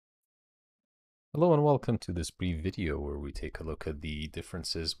Hello and welcome to this brief video where we take a look at the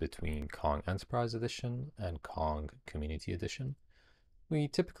differences between Kong Enterprise Edition and Kong Community Edition. We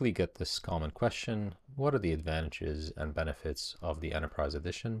typically get this common question: what are the advantages and benefits of the Enterprise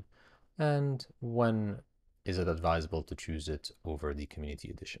Edition, and when is it advisable to choose it over the Community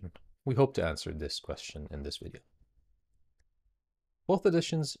Edition? We hope to answer this question in this video. Both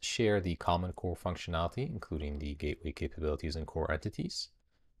editions share the common core functionality, including the gateway capabilities and core entities,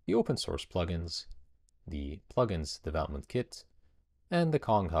 the open source plugins, the plugins development kit, and the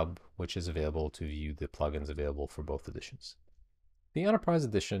Kong Hub, which is available to view the plugins available for both editions. The Enterprise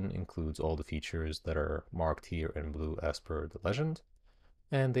Edition includes all the features that are marked here in blue as per the legend,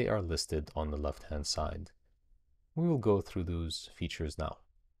 and they are listed on the left-hand side. We will go through those features now.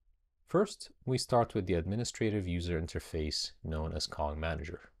 First, we start with the administrative user interface known as Kong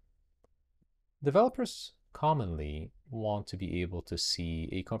Manager. Developers commonly want to be able to see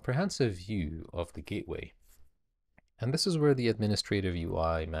a comprehensive view of the gateway. And this is where the administrative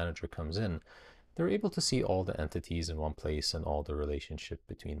UI manager comes in. They're able to see all the entities in one place and all the relationship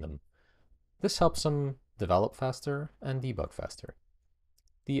between them. This helps them develop faster and debug faster.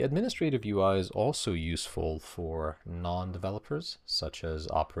 The administrative UI is also useful for non-developers, such as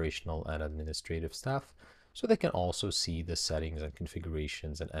operational and administrative staff, so they can also see the settings and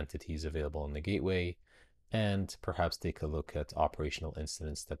configurations and entities available in the gateway, and perhaps take a look at operational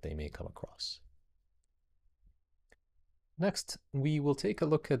incidents that they may come across. Next, we will take a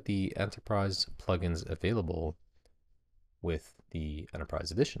look at the Enterprise plugins available with the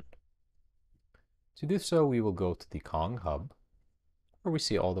Enterprise Edition. To do so, we will go to the Kong Hub, where we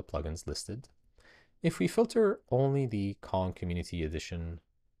see all the plugins listed. If we filter only the Kong Community Edition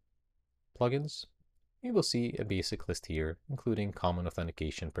plugins, we will see a basic list here, including common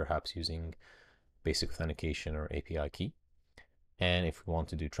authentication, perhaps using basic authentication or API key. And if we want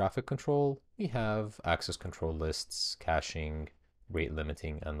to do traffic control, we have access control lists, caching, rate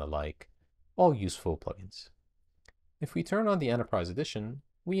limiting, and the like, all useful plugins. If we turn on the Enterprise Edition,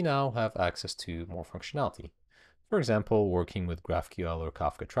 we now have access to more functionality. For example, working with GraphQL or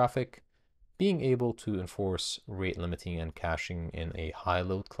Kafka traffic, being able to enforce rate limiting and caching in a high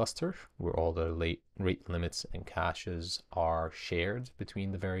load cluster where all the rate limits and caches are shared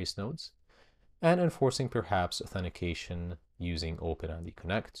between the various nodes, and enforcing perhaps authentication using OpenID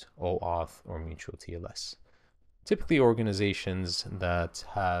Connect, OAuth, or Mutual TLS. Typically, organizations that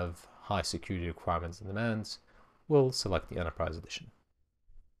have high security requirements and demands will select the Enterprise Edition.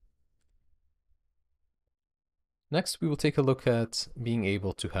 Next, we will take a look at being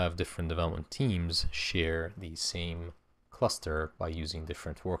able to have different development teams share the same cluster by using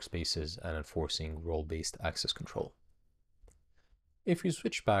different workspaces and enforcing role-based access control. If we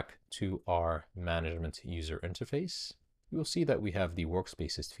switch back to our management user interface, you will see that we have the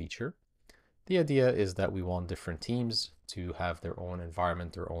Workspaces feature. The idea is that we want different teams to have their own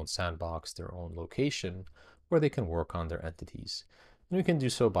environment, their own sandbox, their own location where they can work on their entities. And we can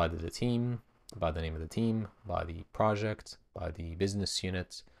do so by the team, by the name of the team, by the project, by the business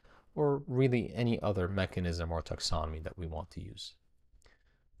unit, or really any other mechanism or taxonomy that we want to use.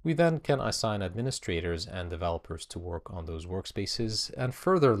 We then can assign administrators and developers to work on those workspaces and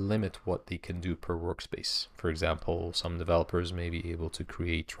further limit what they can do per workspace. For example, some developers may be able to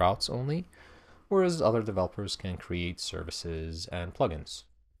create routes only, whereas other developers can create services and plugins.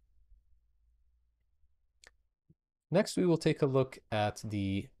 Next, we will take a look at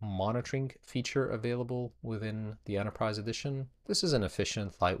the monitoring feature available within the Enterprise Edition. This is an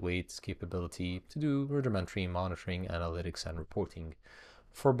efficient, lightweight capability to do rudimentary monitoring, analytics, and reporting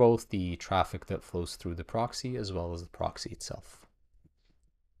for both the traffic that flows through the proxy as well as the proxy itself.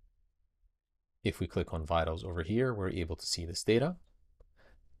 If we click on Vitals over here, we're able to see this data.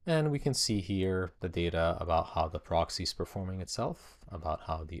 And we can see here the data about how the proxy is performing itself, about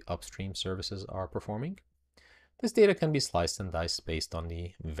how the upstream services are performing. This data can be sliced and diced based on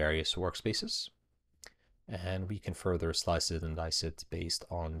the various workspaces. And we can further slice it and dice it based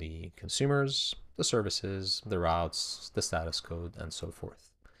on the consumers, the services, the routes, the status code, and so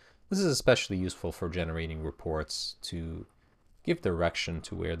forth. This is especially useful for generating reports to give direction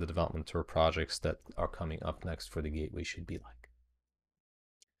to where the development or projects that are coming up next for the gateway should be like.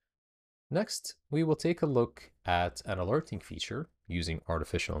 Next, we will take a look at an alerting feature using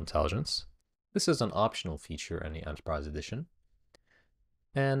artificial intelligence. This is an optional feature in the Enterprise Edition,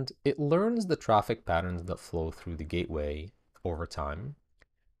 and it learns the traffic patterns that flow through the gateway over time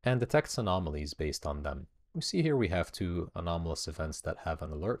and detects anomalies based on them. We see here we have two anomalous events that have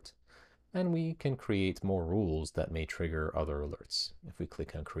an alert, and we can create more rules that may trigger other alerts. If we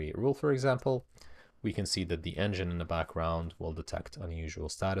click on Create Rule, for example, we can see that the engine in the background will detect unusual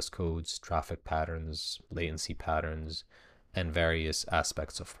status codes, traffic patterns, latency patterns, and various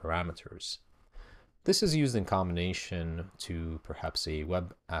aspects of parameters. This is used in combination to perhaps a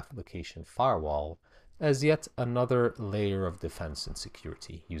web application firewall as yet another layer of defense and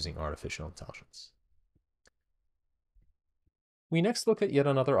security using artificial intelligence. We next look at yet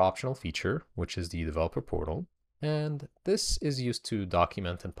another optional feature, which is the developer portal. And this is used to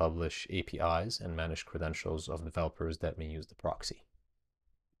document and publish APIs and manage credentials of developers that may use the proxy.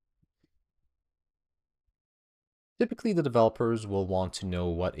 Typically, the developers will want to know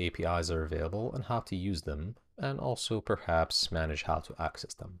what APIs are available and how to use them, and also perhaps manage how to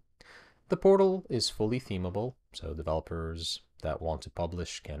access them. The portal is fully themable, so developers that want to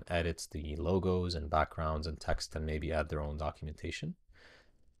publish can edit the logos and backgrounds and text and maybe add their own documentation.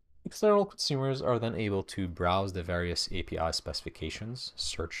 External consumers are then able to browse the various API specifications,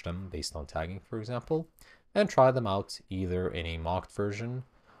 search them based on tagging, for example, and try them out either in a mocked version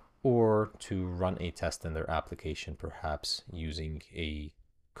or to run a test in their application, perhaps using a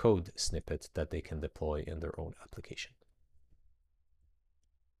code snippet that they can deploy in their own application.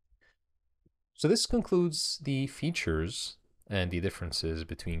 So this concludes the features and the differences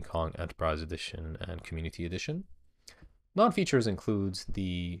between Kong Enterprise Edition and Community Edition. Non-features include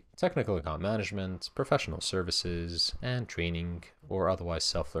the technical account management, professional services, and training or otherwise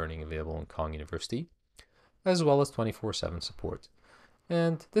self-learning available in Kong University, as well as 24/7 support.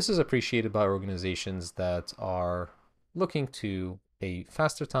 And this is appreciated by organizations that are looking to a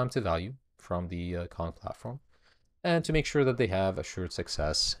faster time to value from the Kong platform, and to make sure that they have assured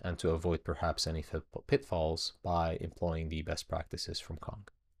success and to avoid perhaps any pitfalls by employing the best practices from Kong.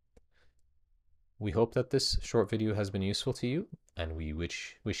 We hope that this short video has been useful to you, and we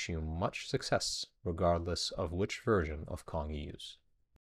wish you much success regardless of which version of Kong you use.